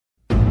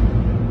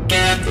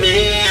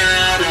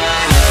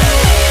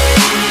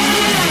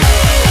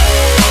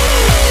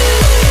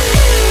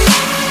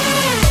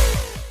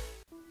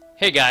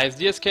Hey guys,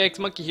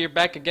 DSKxMonkey here,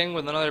 back again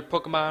with another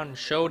Pokemon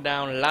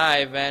Showdown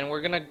live, and we're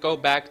gonna go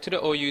back to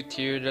the OU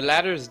tier. The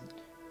ladders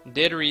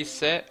did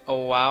reset a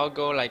while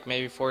ago, like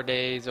maybe 4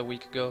 days, a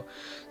week ago.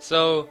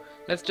 So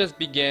let's just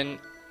begin.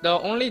 The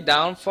only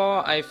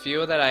downfall I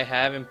feel that I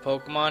have in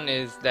Pokemon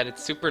is that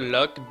it's super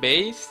luck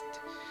based,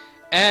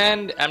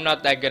 and I'm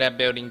not that good at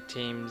building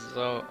teams.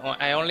 So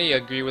I only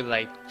agree with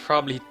like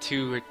probably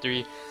 2 or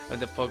 3 of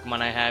the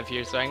Pokemon I have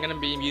here. So I'm gonna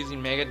be using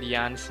Mega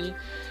Diancie.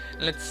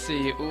 Let's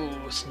see. Ooh,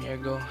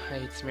 Smeargle. I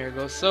hate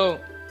Smeargle. So,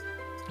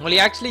 will he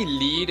actually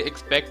lead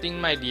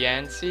expecting my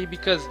Diancie?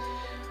 Because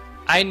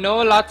I know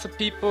lots of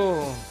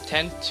people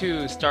tend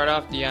to start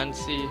off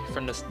Diancie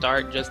from the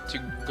start just to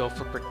go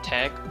for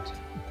Protect.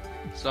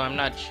 So I'm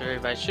not sure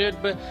if I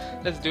should, but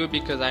let's do it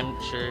because I'm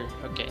sure.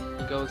 Okay,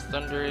 he goes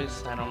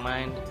Thundurus. I don't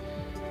mind.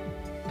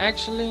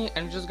 Actually,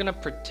 I'm just gonna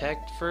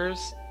Protect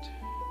first,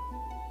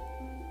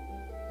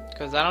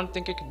 because I don't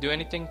think it could do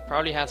anything.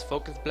 Probably has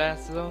Focus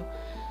Blast though.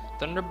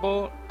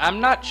 Thunderbolt, I'm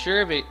not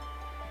sure if it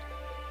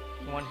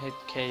one hit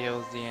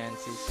KOs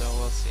Diancie, so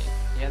we'll see.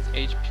 He has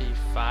HP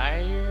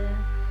Fire,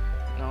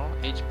 no,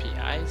 HP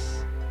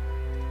Ice.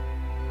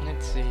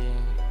 Let's see.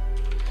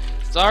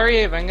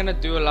 Sorry if I'm gonna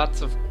do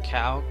lots of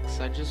calcs,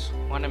 I just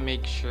want to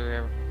make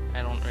sure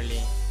I don't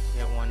really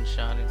get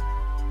one-shotted.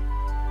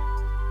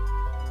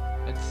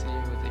 Let's see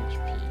with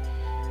HP.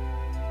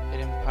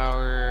 Hidden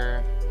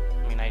Power,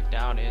 I mean I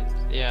doubt it.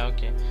 Yeah,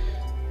 okay.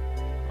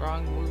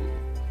 Wrong move.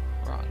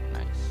 Wrong,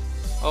 nice.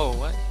 Oh,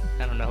 what?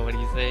 I don't know what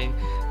he's saying.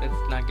 Let's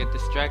not get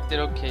distracted.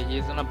 Okay,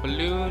 he's on a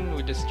balloon.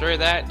 We destroy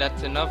that.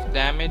 That's enough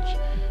damage.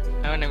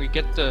 And then we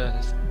get the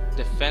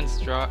defense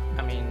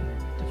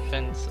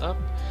defense up.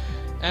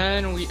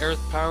 And we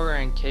Earth Power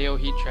and KO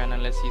Heatran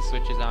unless he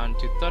switches on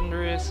to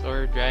Thundurus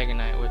or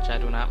Dragonite, which I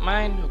do not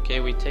mind.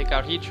 Okay, we take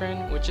out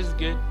Heatran, which is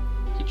good.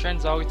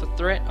 Heatran's always a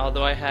threat,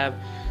 although I have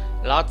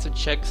lots of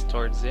checks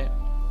towards it.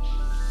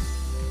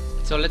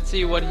 So let's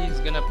see what he's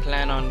gonna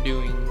plan on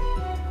doing.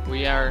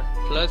 We are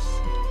plus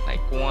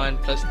like 1,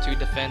 plus 2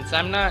 defense.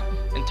 I'm not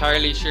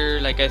entirely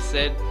sure. Like I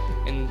said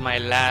in my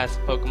last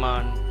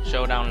Pokemon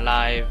Showdown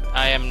live,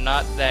 I am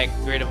not that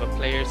great of a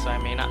player, so I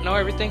may not know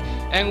everything.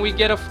 And we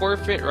get a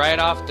forfeit right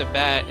off the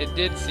bat. It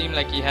did seem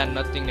like he had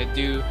nothing to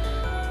do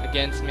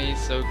against me,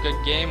 so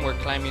good game. We're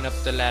climbing up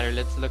the ladder.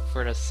 Let's look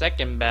for the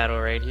second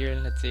battle right here.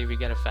 Let's see if we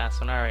get a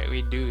fast one. Alright,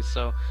 we do.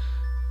 So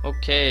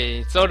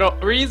okay, so the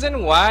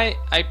reason why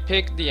I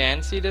picked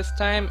Diancie this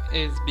time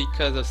is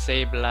because of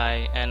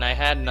Sableye, and I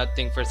had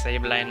nothing for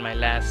Sableye in my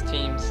last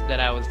teams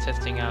that I was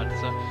testing out,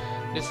 so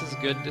this is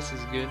good, this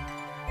is good.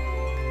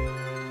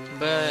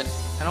 But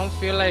I don't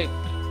feel like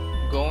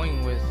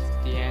going with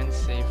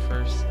Diancie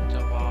first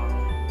of all.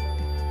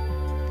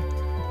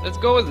 Let's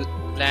go with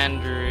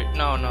Landorus.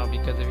 No,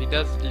 because if he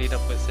does lead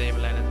up with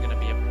Sableye, that's gonna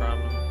be a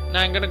problem. No,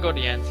 I'm gonna go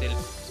Diancie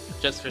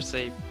just for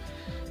safe.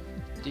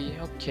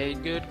 Okay,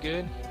 good.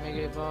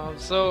 Mega Evolve.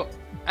 So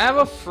I have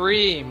a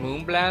free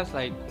Moonblast.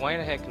 Like, why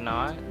the heck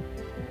not?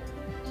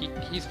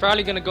 He's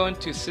probably gonna go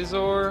into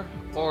Scizor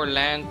or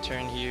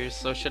Lantern here.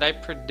 So should I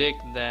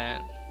predict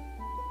that?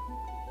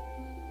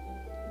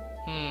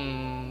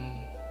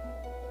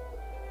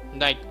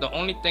 Like, the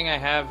only thing I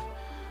have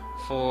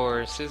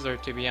for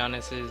Scizor, to be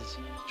honest, is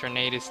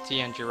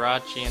Tornadus-T and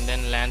Jirachi, and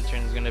then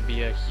Lantern's gonna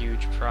be a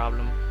huge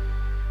problem.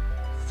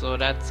 So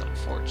that's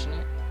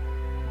unfortunate.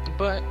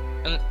 But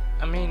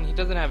I mean, he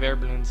doesn't have air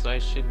balloons, so I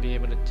should be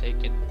able to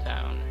take it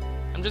down.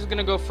 I'm just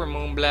gonna go for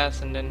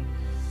Moonblast, and then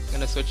I'm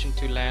gonna switch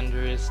into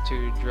Landorus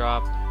to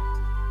drop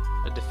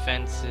the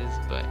defenses.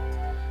 But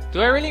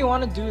do I really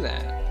want to do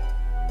that?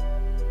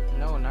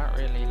 No, not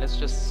really. Let's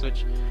just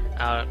switch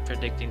out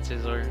predicting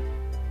Scizor.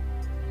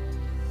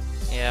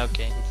 Yeah,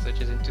 okay, he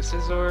switches into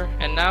Scizor,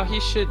 and now he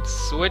should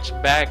switch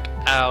back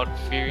out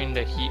fearing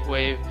the heat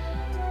wave,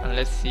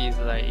 unless he's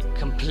like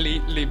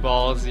completely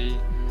ballsy.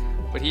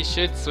 But he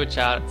should switch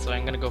out, so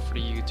I'm gonna go for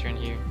the U-turn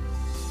here.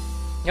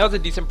 That was a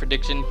decent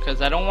prediction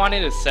because I don't want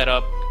it to set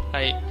up.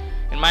 Like,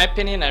 in my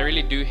opinion, I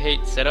really do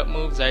hate setup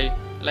moves. I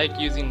like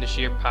using the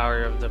sheer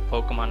power of the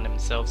Pokemon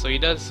themselves. So he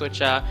does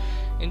switch out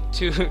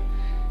into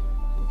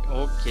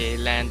okay,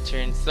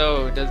 Lantern.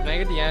 So does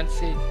Mega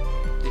Diancie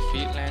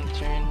defeat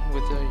Lantern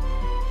with the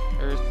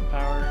Earth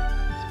power?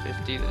 It's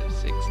 50 to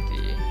 60.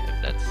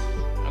 If that's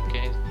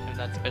okay, if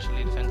that's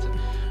specially defensive.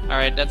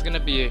 Alright, that's gonna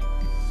be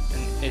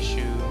an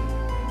issue.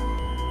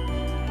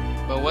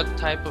 But what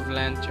type of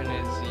Lantern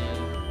is he?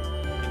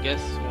 I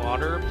guess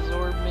Water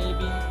Absorb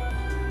maybe?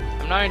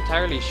 I'm not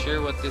entirely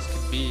sure what this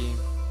could be.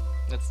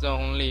 That's the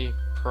only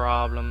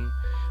problem.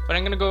 But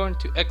I'm gonna go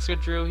into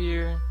Excadrill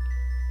here.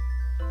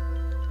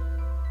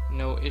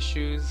 No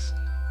issues.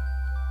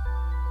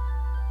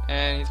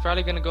 And he's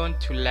probably gonna go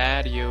into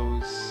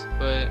Latios,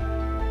 but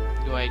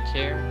do I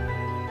care?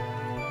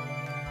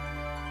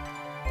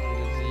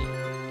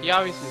 He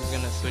obviously is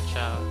gonna switch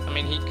out. I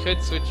mean, he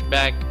could switch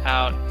back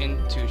out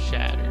into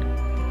Shatter.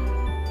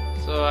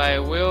 So I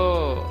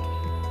will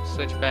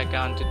switch back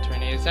out into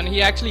Tornadus, and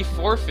he actually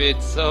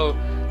forfeits. So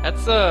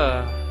that's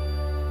a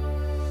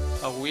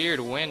weird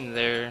win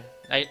there.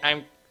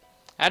 I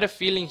I had a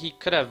feeling he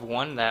could have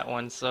won that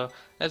one, so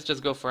let's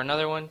just go for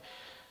another one.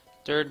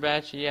 Third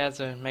batch, he has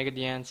a Mega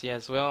Diancie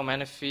as well.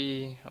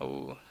 Manaphy,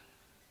 oh,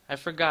 I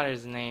forgot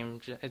his name.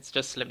 It's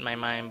just slipped my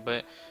mind,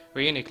 but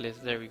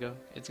Reuniclus, there we go.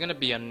 It's gonna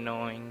be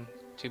annoying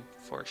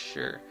for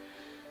sure.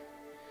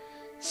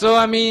 So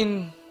I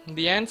mean,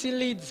 the Diancie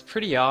lead's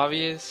pretty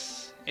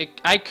obvious.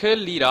 I could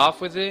lead off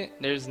with it.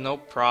 There's no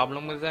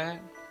problem with that.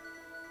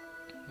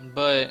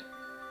 But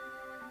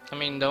I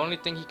mean, the only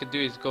thing he could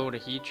do is go to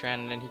Heatran,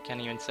 and then he can't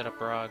even set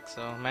up Rock.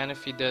 So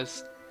Manaphy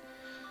does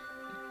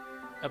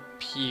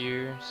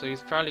appear, so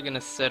he's probably gonna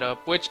set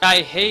up, which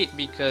I hate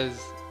because,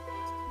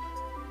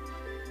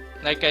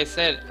 like I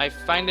said, I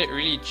find it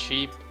really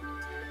cheap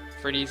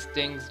for these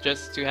things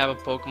just to have a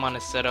Pokemon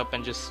to set up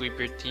and just sweep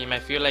your team. I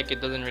feel like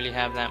it doesn't really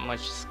have that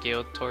much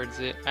skill towards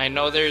it. I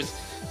know there's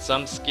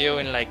some skill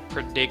in like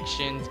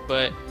predictions,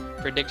 but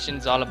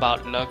predictions all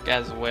about luck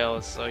as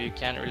well, so you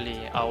can't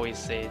really always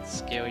say it's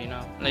skill, you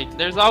know? Like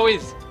there's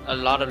always a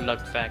lot of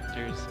luck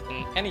factors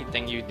in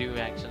anything you do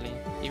actually,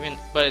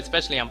 but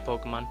especially on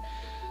Pokemon.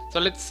 So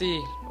let's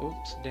see.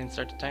 Oops, didn't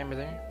start the timer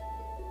there.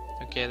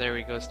 Okay, there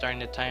we go, starting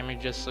the timer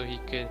just so he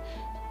could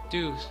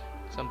do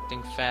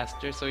something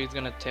faster. So he's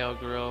gonna Tail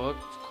Grow, of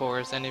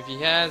course, and if he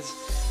has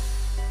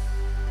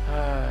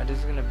this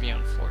is gonna be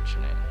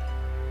unfortunate.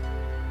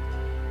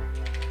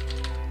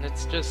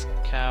 Let's just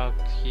calc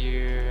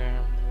here.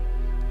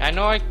 I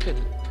know I could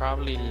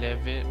probably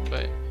live it,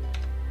 but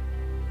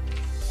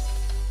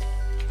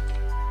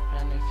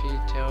and if he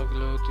Tail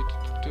Glow to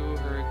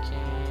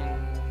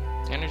Hurricane,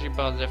 Energy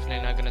Ball is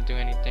definitely not gonna do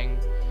anything.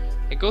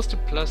 It goes to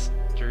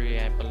 +3,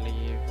 I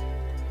believe.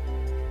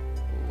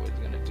 Ooh, it's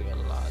gonna do a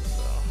lot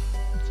though.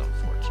 It's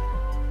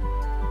unfortunate.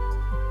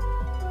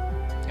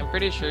 I'm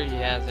pretty sure he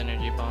has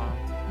Energy Ball.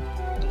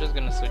 I'm just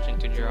gonna switch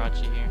into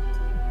Jirachi here.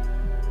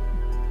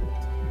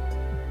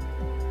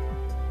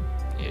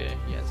 Yeah,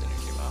 he has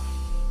Energy Ball.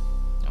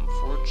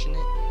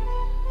 Unfortunate.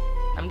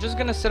 I'm just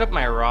gonna set up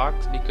my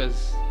rocks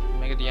because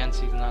Mega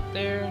Diancie is not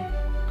there.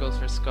 Goes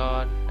for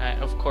Scald.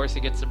 Of course he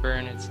gets a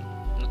burn. It's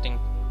nothing,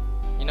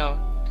 you know,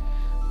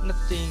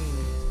 nothing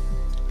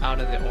out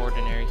of the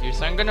ordinary here.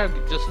 So I'm gonna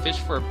just fish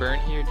for a burn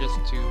here just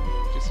to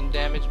do some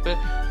damage. But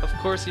of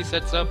course he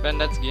sets up and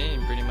that's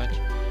game pretty much.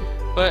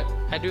 But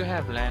I do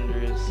have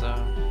Landorus.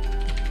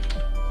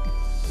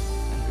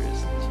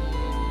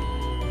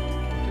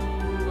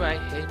 Ooh, I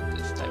hate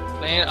this type of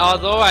playing.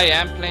 Although I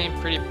am playing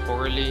pretty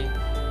poorly,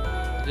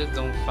 I just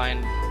don't find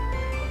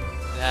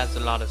it has a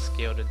lot of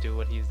skill to do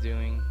what he's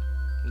doing.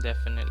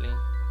 Definitely.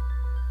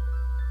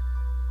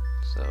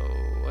 So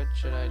what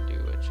should I do?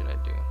 What should I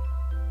do?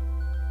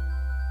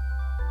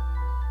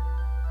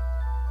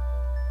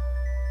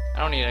 I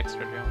don't need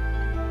extra drill.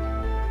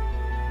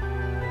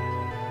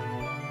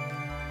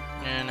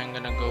 And I'm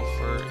gonna go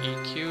for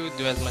EQ,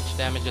 do as much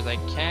damage as I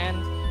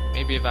can.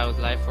 Maybe if I was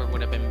Life Orb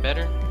would have been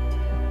better.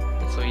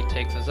 So he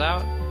takes us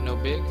out, no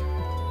big.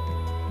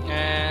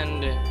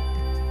 And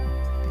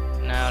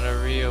now the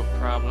real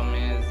problem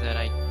is that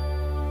I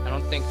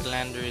don't think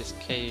Landorus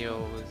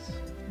KOs.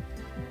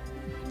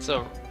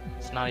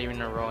 It's not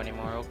even a row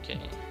anymore. Okay.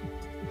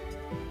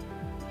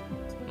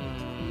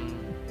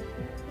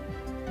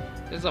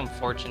 This is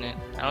unfortunate.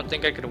 I don't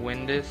think I could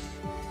win this.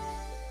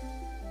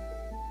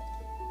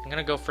 I'm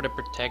gonna go for the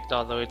Protect,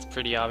 although it's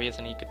pretty obvious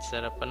and he could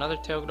set up another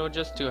Tail Glow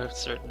just to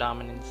assert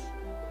dominance.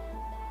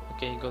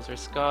 Okay, he goes for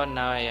Scald.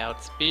 Now I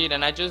outspeed,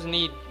 and I just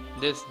need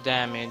this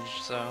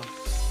damage, so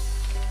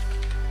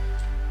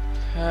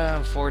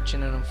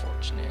unfortunate. Okay,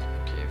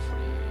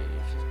 40,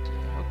 50.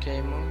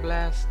 Okay,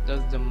 Moonblast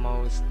does the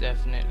most,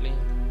 definitely.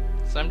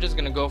 So I'm just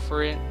gonna go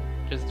for it.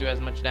 Just do as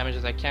much damage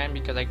as I can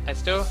because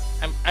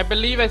I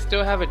believe I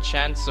still have a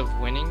chance of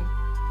winning.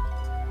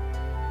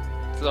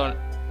 So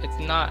it's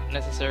not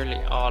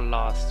necessarily all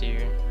lost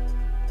here.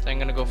 So I'm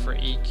gonna go for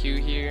EQ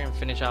here and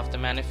finish off the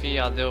Manaphy,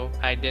 although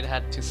I did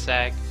have to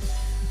sack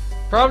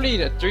probably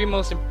the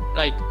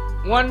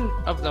one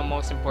of the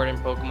most important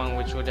Pokemon,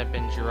 which would have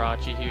been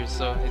Jirachi here.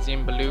 So is he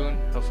in Balloon?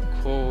 Of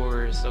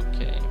course.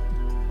 Okay,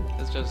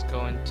 let's just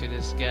go into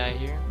this guy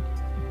here.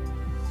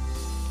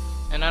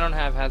 And I don't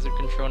have Hazard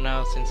Control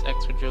now since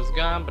Xous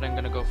gone, but I'm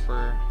gonna go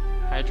for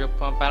Hydro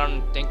Pump. I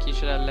don't think he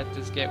should have let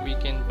this get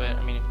weakened, but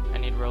I mean, I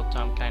need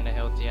Rotom kinda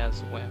healthy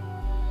as well.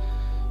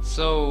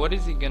 So what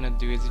is he gonna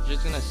do? Is he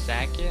just gonna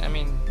sack it? I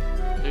mean,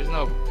 there's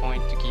no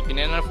point to keeping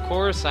it. And of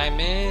course I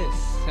miss.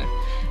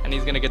 And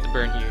he's gonna get the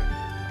burn here.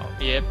 Oh,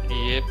 yep.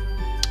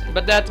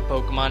 But that's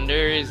Pokemon.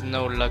 There is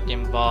no luck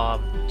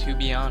involved, to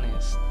be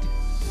honest.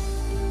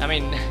 I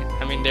mean,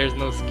 there's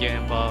no skill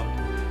involved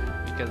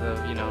because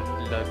of, you know,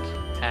 luck,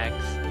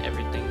 hacks,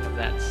 everything of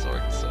that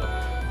sort. So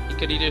he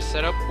could either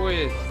set up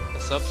with a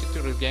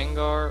substitute of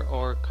Gengar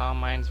or Calm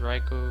Mind's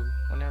Raikou,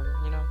 whenever,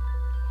 you know.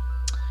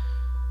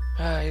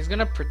 He's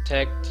gonna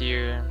Protect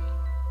here.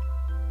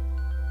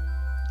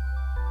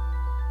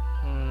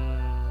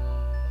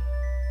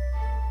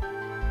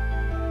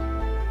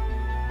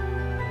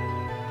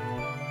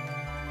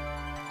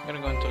 I'm gonna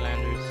go into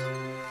Landorus.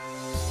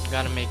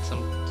 Gotta make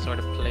some sort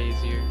of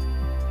plays here.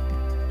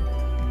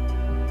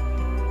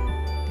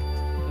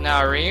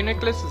 Now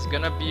Reuniclus is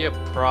gonna be a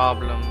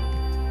problem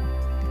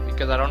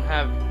because I don't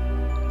have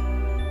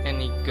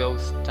any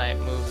ghost type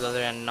moves other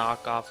than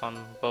knockoff on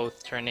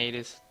both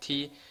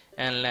Tornadus-T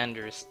and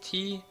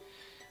Landorus-T,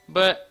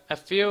 but I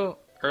feel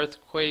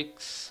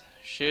Earthquakes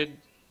should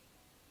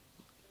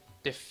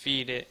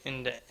defeat it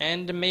in the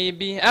end.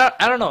 Maybe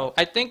I don't know.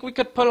 I think we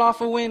could pull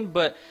off a win,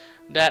 but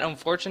that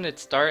unfortunate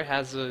start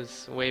has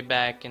us way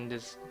back in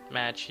this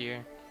match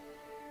here.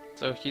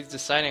 So he's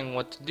deciding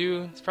what to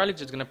do. He's probably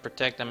just gonna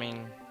protect. I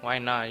mean, why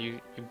not? You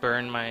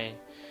burn my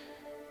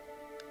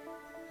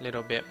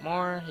little bit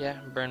more. Yeah,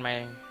 burn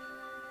my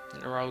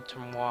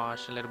Rotom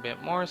Wash a little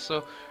bit more.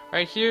 So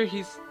right here,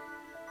 he's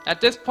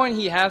at this point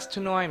he has to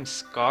know I'm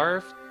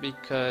scarfed,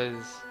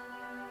 because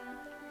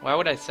why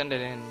would I send it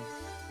in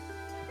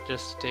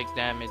just to take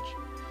damage?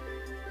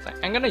 So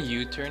I'm gonna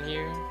U-turn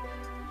here.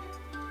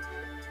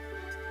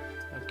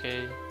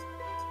 Okay.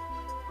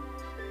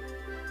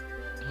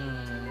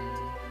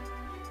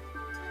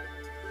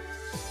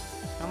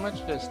 How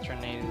much does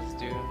Tornadus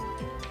do?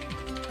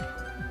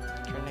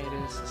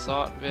 Tornadus,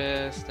 Assault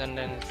Vest, and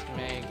then it's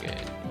Mega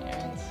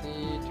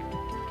Diancie.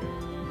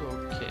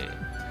 Okay.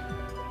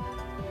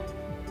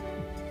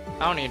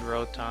 I don't need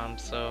Rotom,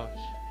 so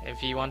if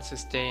he wants to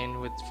stay in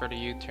with for the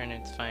U-turn,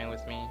 it's fine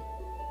with me.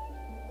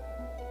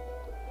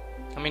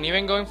 I mean,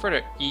 even going for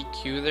the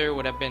EQ there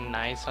would have been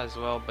nice as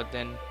well, but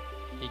then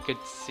he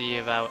could see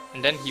if out,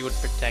 and then he would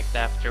protect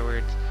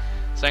afterwards.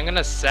 So I'm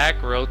gonna sack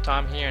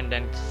Rotom here and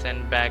then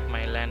send back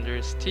my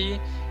Landorus-T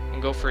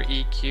and go for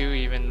EQ,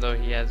 even though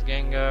he has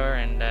Gengar,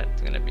 and that's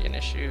gonna be an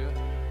issue.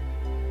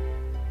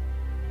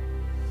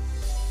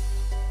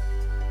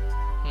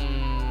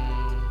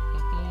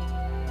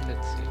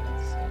 Let's see.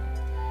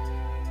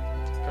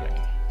 It's probably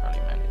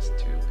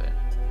 -2, but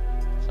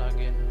it's all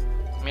good.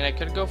 I mean, I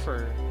could go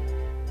for.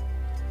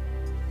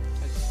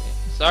 Let's see.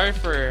 Sorry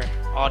for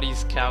all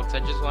these calcs. I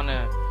just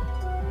wanna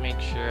make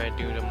sure I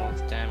do the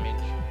most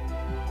damage.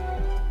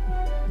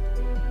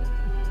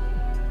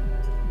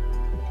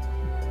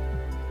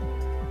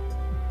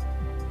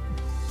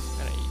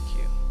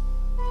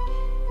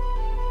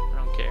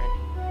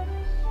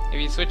 If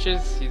he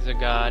switches, he's a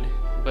god,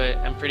 but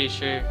I'm pretty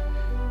sure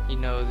he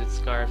knows it's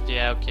scarfed.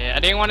 Yeah, okay. I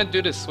didn't want to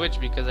do the switch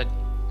because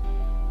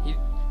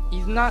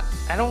he's not.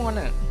 I don't want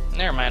to.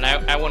 Never mind.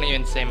 I won't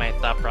even say my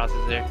thought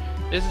process there.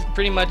 This is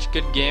pretty much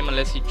good game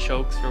unless he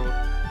chokes for.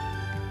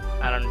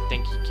 I don't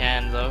think he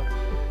can though.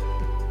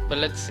 But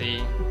let's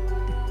see.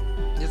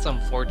 It's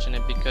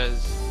unfortunate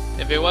because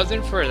if it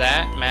wasn't for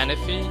that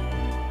Manaphy,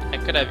 I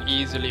could have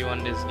easily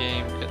won this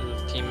game because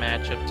of team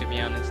matchup, to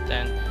be honest.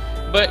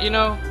 But you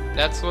know,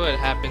 that's what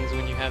happens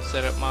when you have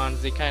setup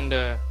mons. They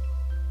kinda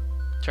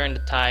turn the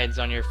tides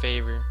on your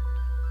favor.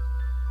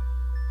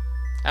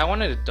 I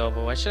wanted to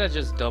double. I should have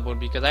just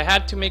doubled because I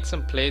had to make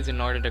some plays in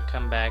order to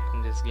come back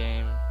in this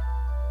game.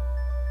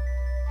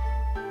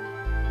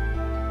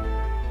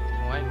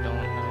 Why don't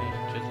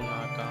I just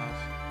knock off?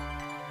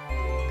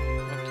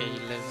 Okay, he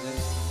lives it.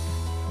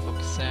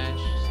 Focus Sash,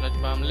 Sludge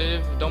Bomb,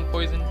 live, don't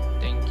poison,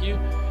 thank you.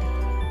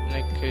 And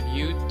I could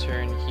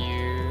U-turn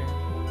here.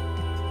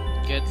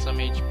 Get some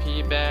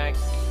HP back.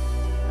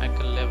 I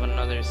could live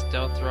another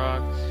Stealth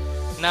Rock.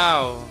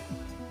 Now,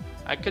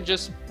 I could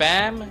just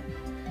spam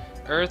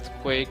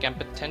Earthquake and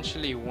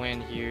potentially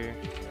win here.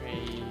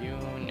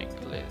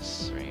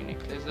 Reuniclus.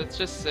 Let's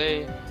just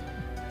say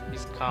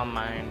he's Calm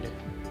Mind.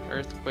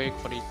 Earthquake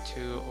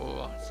 42.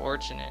 Oh,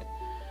 unfortunate.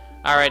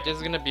 Alright, this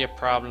is gonna be a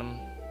problem.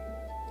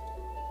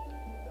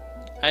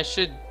 I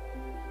should.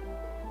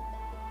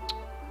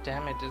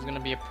 Damn it, this is gonna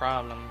be a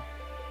problem.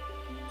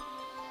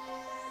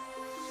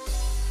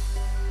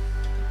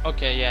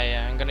 Okay,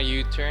 yeah, I'm gonna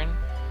U-turn.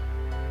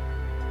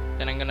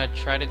 Then I'm gonna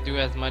try to do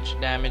as much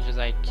damage as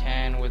I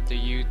can with the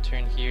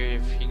U-turn here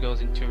if he goes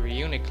into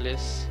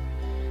Reuniclus.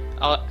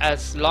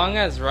 As long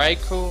as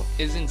Raikou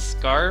isn't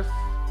Scarf,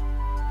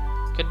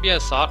 could be a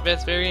Assault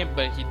Vest variant,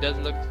 but he does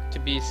look to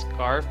be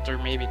Scarfed, or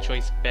maybe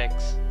Choice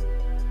Specs.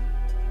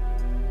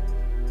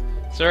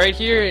 So right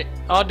here, it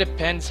all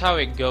depends how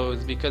it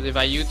goes, because if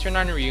I U-turn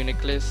on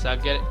Reuniclus, I'll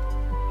get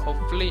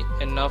hopefully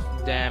enough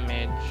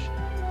damage.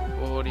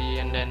 40,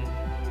 and then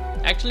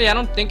actually I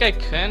don't think I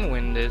can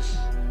win this.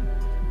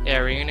 Yeah,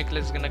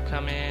 Reuniclus is gonna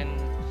come in.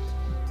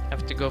 I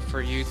have to go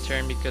for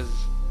U-turn because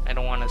I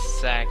don't want to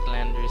sack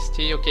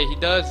Landorus-T. Okay, he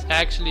does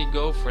actually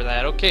go for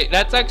that. Okay,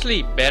 that's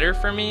actually better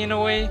for me in a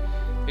way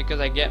because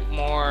I get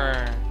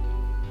more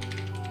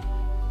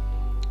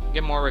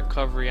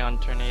recovery on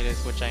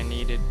Tornadus, which I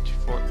needed to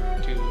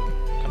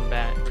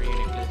combat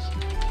Reuniclus.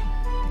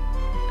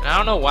 And I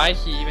don't know why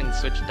he even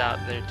switched out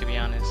there, to be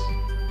honest.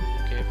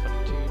 Okay,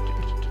 42.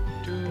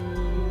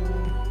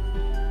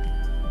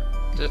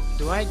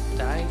 Do I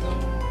die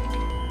though?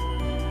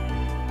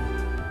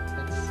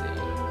 Let's see.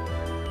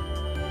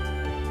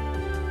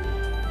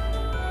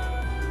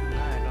 No,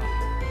 I don't.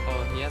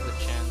 Oh, he has a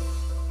chance.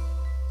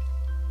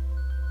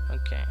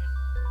 Okay.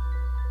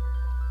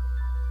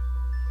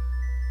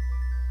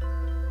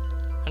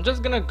 I'm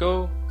just gonna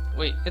go.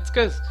 Wait, it's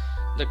because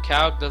the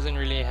calc doesn't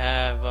really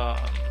have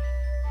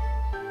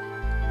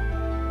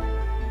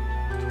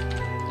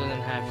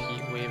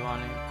wave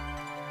on it.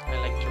 I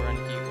like to run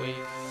heat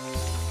wave.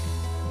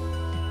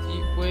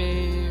 Heat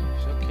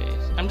waves. Okay,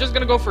 I'm just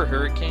gonna go for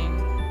hurricane.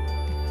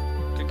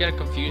 Could get a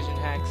confusion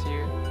hacks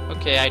here.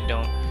 Okay, I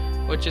don't,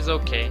 which is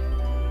okay.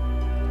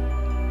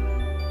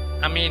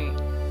 I mean,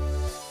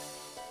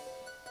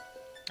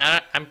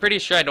 I'm pretty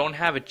sure I don't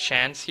have a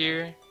chance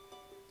here.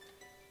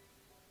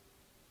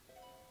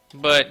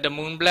 But the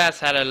Moonblast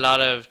had a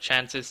lot of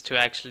chances to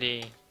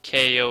actually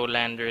KO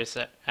Landorus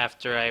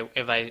after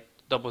if I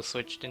double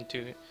switched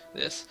into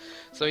this.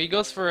 So he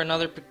goes for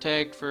another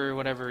protect for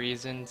whatever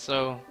reason.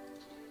 So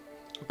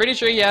I'm pretty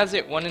sure he has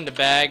it one in the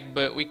bag,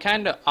 but we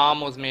kinda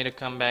almost made a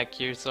comeback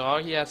here. So all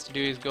he has to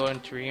do is go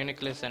into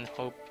Reuniclus and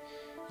hope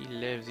he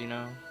lives, you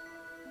know.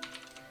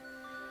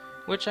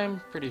 Which I'm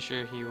pretty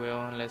sure he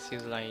will, unless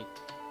he's like,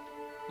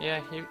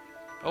 yeah,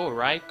 oh,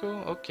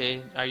 Raikou?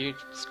 Okay, are you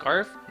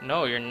Scarf?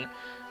 No, you're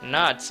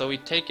not, so we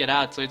take it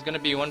out. So it's gonna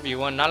be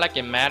 1v1, not like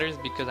it matters,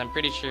 because I'm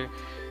pretty sure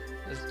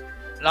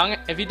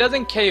if he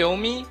doesn't KO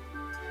me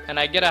and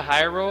I get a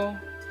high roll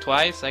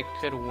twice, I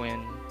could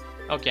win.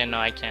 Okay, no,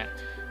 I can't.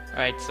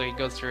 Alright, so he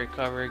goes to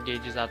recover,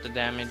 gauges out the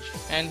damage,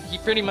 and he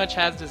pretty much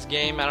has this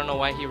game. I don't know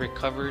why he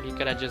recovered. He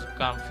could have just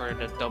gone for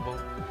the double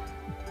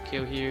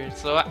kill here.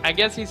 So I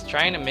guess he's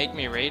trying to make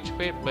me rage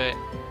quit, but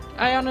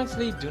I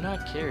honestly do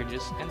not care.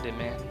 Just end it,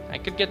 man. I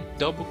could get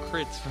double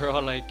crits for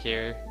all I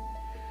care.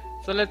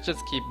 So let's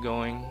just keep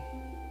going.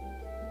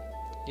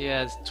 He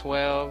has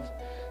 12.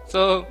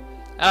 So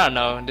I don't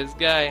know, this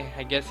guy,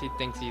 I guess he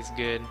thinks he's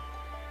good.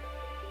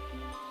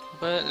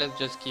 But let's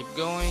just keep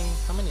going.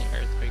 How many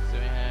earthquakes do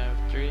I have?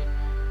 3.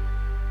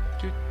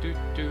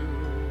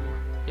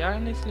 He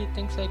honestly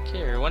thinks I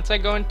care. Once I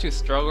go into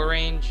struggle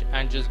range,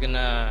 I'm just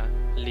gonna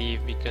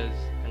leave because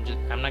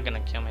I'm not gonna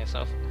kill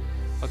myself.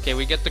 Okay,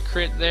 we get the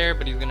crit there,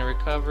 but he's gonna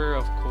recover,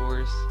 of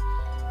course.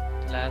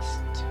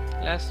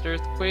 Last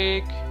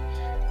earthquake.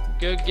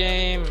 Good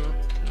game.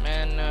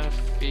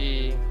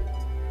 Manaphy.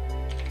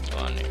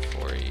 On it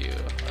for you.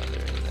 Other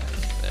than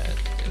that,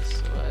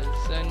 this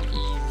was an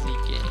easy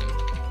game.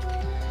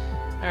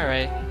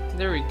 Alright,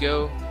 there we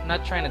go.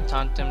 Not trying to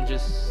taunt him,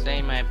 just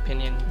saying my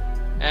opinion.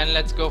 And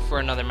let's go for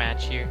another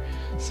match here.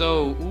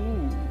 So,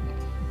 ooh.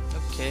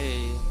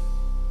 Okay.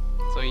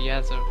 So he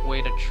has a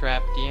way to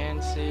trap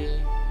Diancie.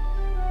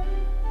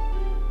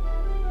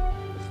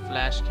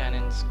 Flash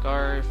Cannon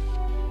Scarf.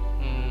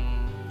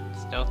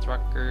 Stealth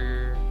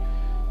Rocker.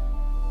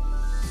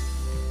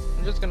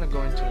 I'm just gonna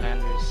go into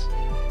Landorus.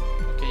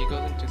 Okay, he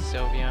goes into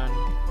Sylveon.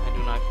 I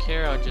do not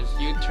care, I'll just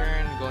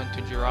U-turn, go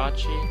into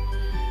Jirachi.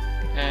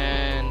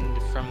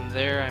 And from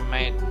there I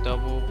might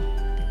double,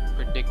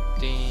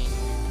 predicting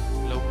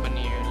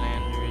Lopunny or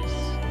Landorus.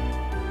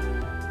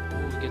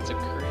 Ooh, he gets a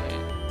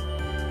crit.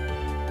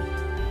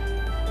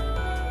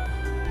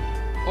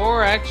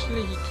 Or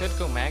actually he could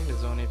go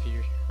Magnezone if he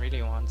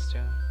really wants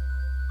to.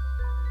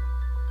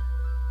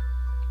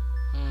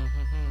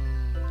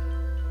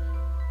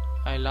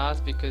 I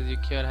lost because you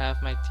killed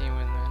half my team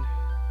with man.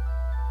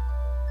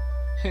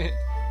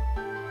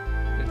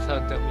 That's how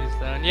dumb you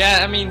sound. Yeah,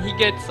 I mean, he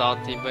gets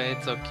salty, but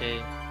it's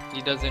okay.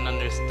 He doesn't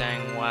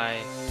understand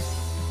why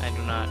I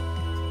do not,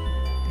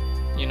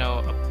 you know,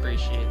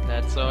 appreciate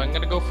that. So I'm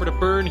gonna go for the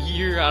burn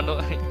here. I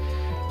don't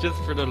just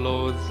for the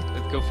lows.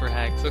 Let's go for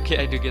hacks. Okay,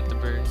 I do get the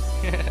burn.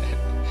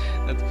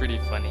 That's pretty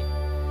funny.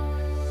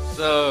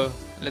 So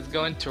let's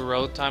go into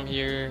Rotom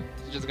here.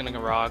 He's just gonna go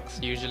rocks.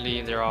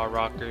 Usually they're all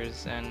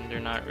rockers and they're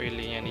not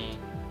really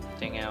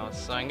anything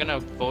else. So I'm gonna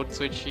vote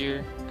switch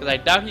here because I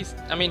doubt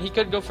I mean, he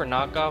could go for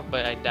knockoff,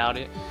 but I doubt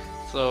it.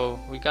 So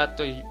we got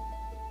the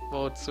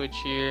vote switch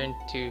here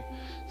into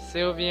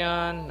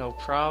Sylveon, no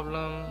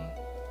problem.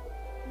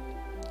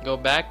 Go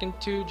back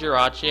into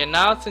Jirachi, and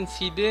now since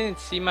he didn't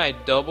see my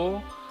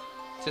double,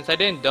 since I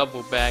didn't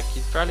double back,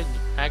 he's probably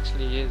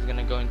actually is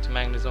gonna go into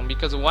Magnezone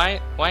because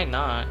why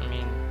not? I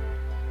mean,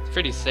 it's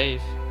pretty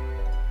safe.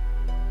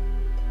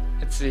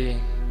 Let's see.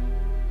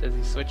 Does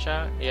he switch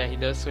out? Yeah, he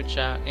does switch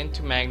out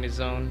into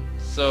Magnezone.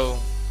 So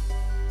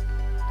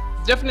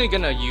it's definitely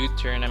gonna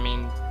U-turn. I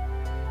mean,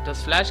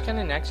 does Flash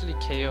Cannon actually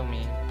KO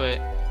me? But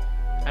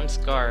I'm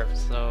Scarf,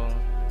 so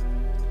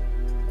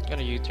I'm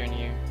gonna U-turn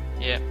here.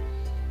 Yeah.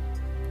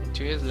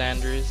 Into his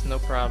Landorus, no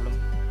problem.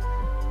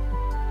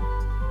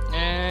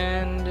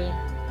 And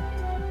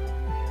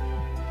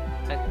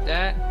at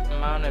that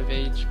amount of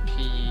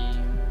HP,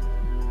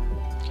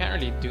 can't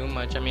really do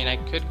much. I mean, I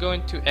could go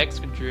into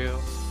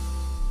Excadrill.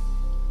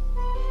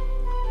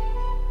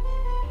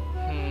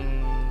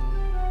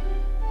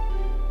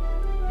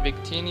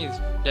 Victini is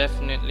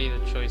definitely the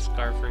choice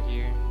Scarfer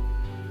here.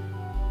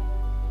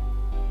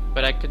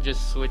 But I could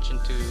just switch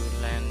into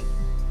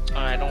Oh,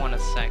 I don't want to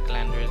sack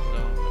Landorus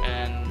though.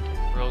 And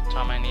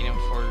Rotom, I need him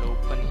for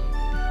Lopunny.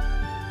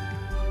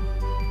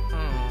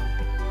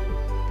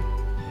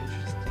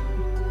 Interesting.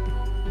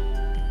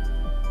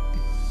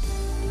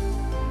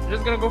 I'm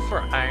just gonna go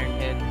for Iron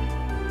Head.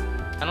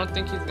 I don't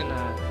think he's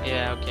gonna.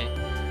 Yeah, okay.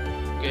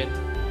 Good.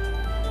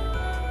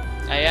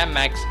 I am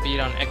max speed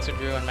on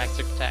Excadrill and max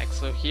attack.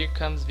 So here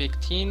comes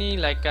Victini,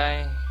 like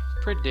I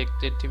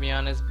predicted, to be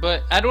honest.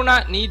 But I do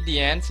not need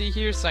Diancie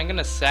here, so I'm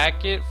gonna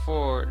sack it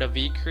for the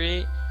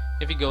V-Create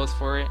if he goes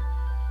for it.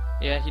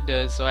 Yeah, he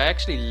does. So I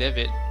actually live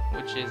it,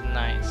 which is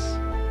nice.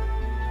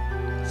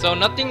 So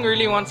nothing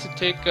really wants to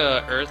take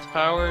Earth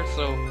Power,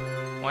 so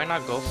why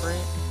not go for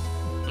it?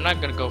 I'm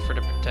not gonna go for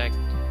the Protect.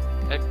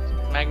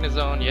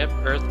 Magnezone, yep,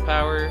 Earth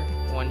Power,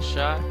 one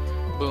shot.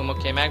 Boom,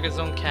 okay,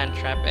 Magnezone can't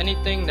trap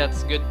anything,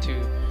 that's good to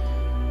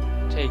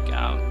take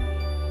out.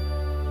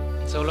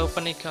 So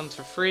Lopunny comes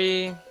for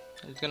free.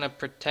 He's gonna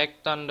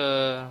Protect on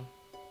the...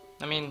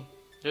 I mean,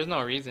 there's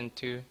no reason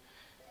to.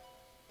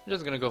 I'm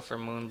just gonna go for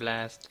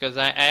Moonblast because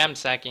I am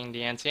sacking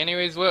Diancie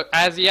anyways. Well,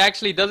 as he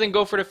actually doesn't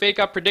go for the fake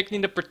out, predicting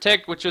the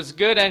Protect, which was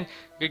good. And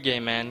good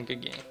game, man,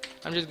 good game.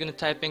 I'm just gonna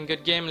type in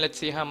good game. Let's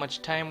see how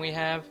much time we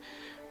have.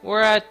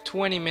 We're at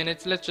 20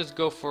 minutes. Let's just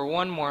go for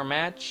one more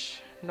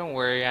match. Don't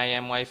worry, I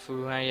am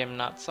waifu. I am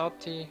not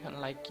salty,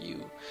 unlike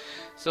you.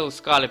 So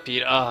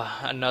Scolipede,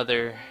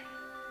 another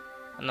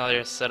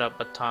setup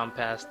a Tom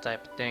Pass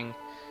type thing.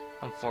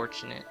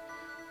 Unfortunate.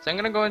 So I'm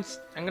gonna go and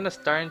I'm gonna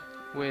start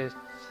with.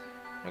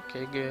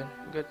 Okay, good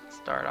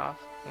start off.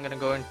 I'm gonna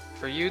go in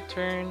for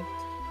U-turn,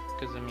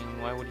 because I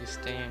mean, why would you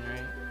stay in,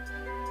 right?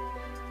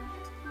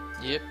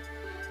 Yep.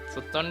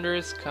 So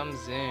Thundurus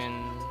comes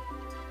in,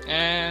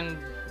 and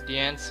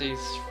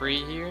Diancie's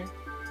free here.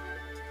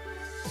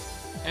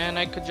 And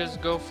I could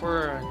just go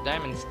for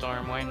Diamond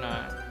Storm, why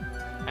not?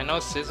 I know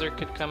Scissor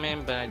could come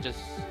in, but I just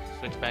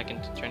switch back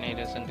into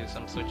Tornadus and do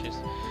some switches.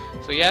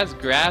 So he has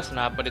Grass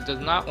Knot, but it does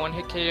not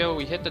one-hit KO.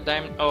 We hit the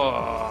Diamond.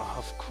 Oh,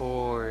 of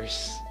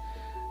course.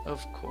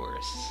 Of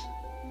course.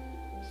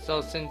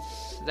 So since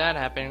that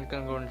happened, I'm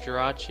gonna go to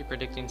Jirachi,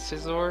 predicting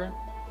Scizor.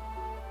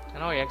 I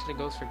know he actually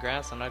goes for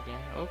Grass Knot again.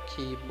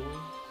 Okay, boy.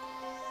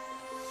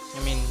 I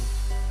mean,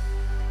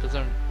 it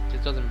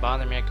doesn't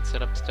bother me. I could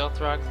set up Stealth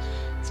Rocks.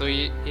 So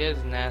he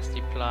has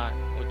Nasty Plot,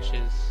 which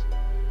is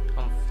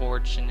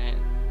unfortunate.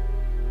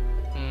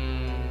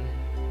 I'm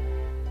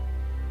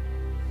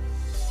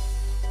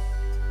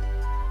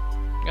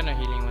gonna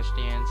Healing Wish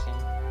Diancie.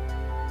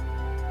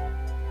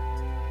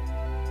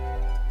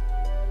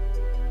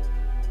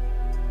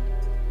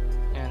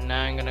 And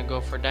now I'm gonna go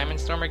for Diamond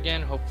Storm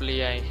again.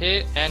 Hopefully I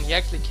hit, and he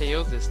actually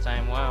KOs this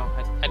time. Wow,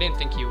 I didn't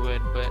think he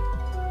would, but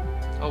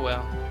oh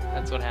well,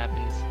 that's what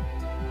happens.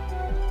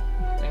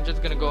 I'm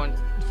just gonna go in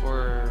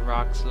for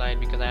Rock Slide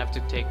because I have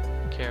to take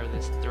care of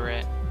this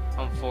threat.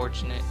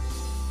 Unfortunate.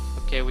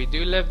 Okay, we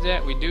do live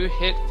that. We do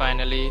hit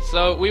finally.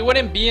 So we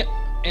wouldn't be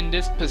in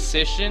this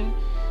position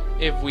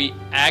if we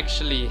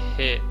actually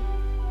hit.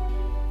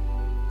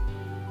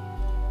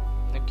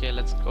 Okay,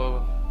 let's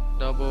go.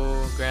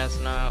 Double Grass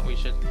Knot. We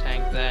should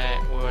tank that.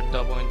 We'll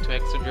double into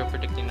Exodrill,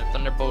 predicting the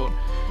Thunderbolt.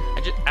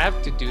 I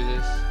have to do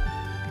this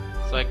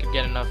so I could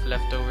get enough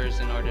leftovers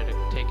in order to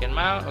take him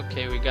out.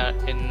 Okay, we got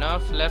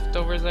enough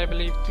leftovers, I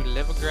believe, to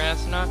live a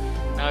Grass Knot.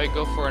 Now we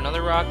go for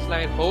another Rock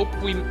Slide. Hope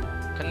we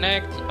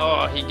connect.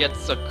 Oh, he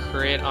gets a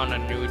crit on a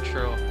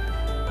neutral.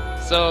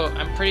 So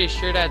I'm pretty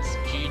sure that's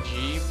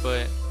GG,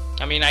 but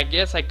I mean, I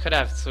guess I could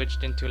have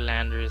switched into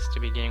Landorus to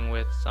begin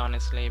with,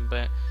 honestly,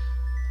 but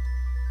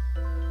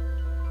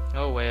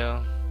oh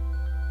well.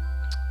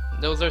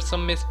 Those are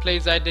some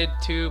misplays I did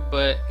too,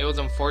 but it was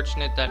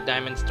unfortunate that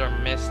Diamond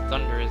Storm missed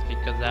Thundurus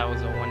because that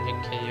was a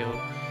one-hit KO,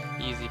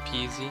 easy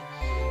peasy.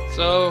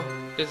 So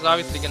it's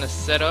obviously gonna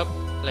set up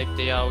like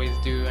they always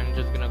do. I'm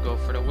just gonna go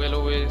for the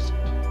Will-O-Wisp.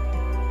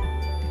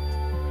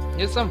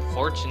 It's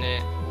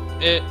unfortunate.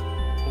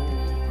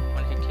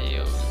 One-hit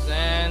KOs,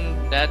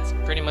 and that's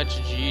pretty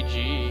much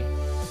GG,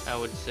 I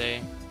would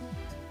say.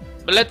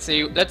 But let's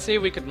see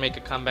if we could make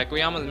a comeback.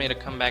 We almost made a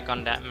comeback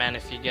on that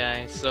Manaphy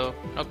guy. So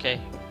okay,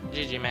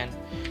 GG, man.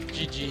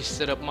 GG.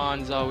 Setup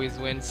mons always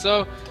win.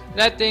 So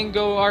that didn't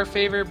go our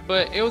favor,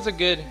 but it was a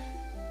good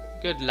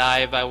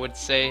live, I would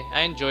say.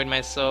 I enjoyed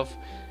myself.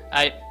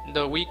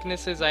 The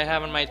weaknesses I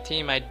have on my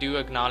team, I do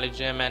acknowledge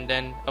them, and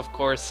then of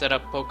course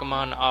setup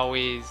Pokemon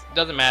always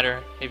doesn't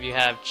matter if you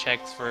have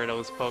checks for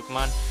those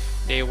Pokemon.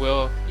 They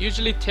will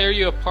usually tear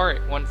you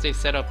apart once they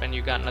set up and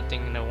you got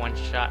nothing in a one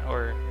shot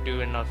or do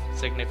enough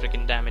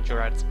significant damage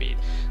or outspeed.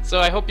 So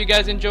I hope you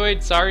guys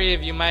enjoyed. Sorry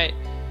if you might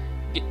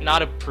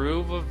not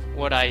approve of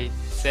what I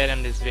said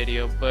in this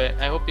video, but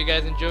I hope you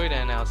guys enjoyed,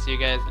 and I'll see you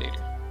guys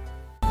later.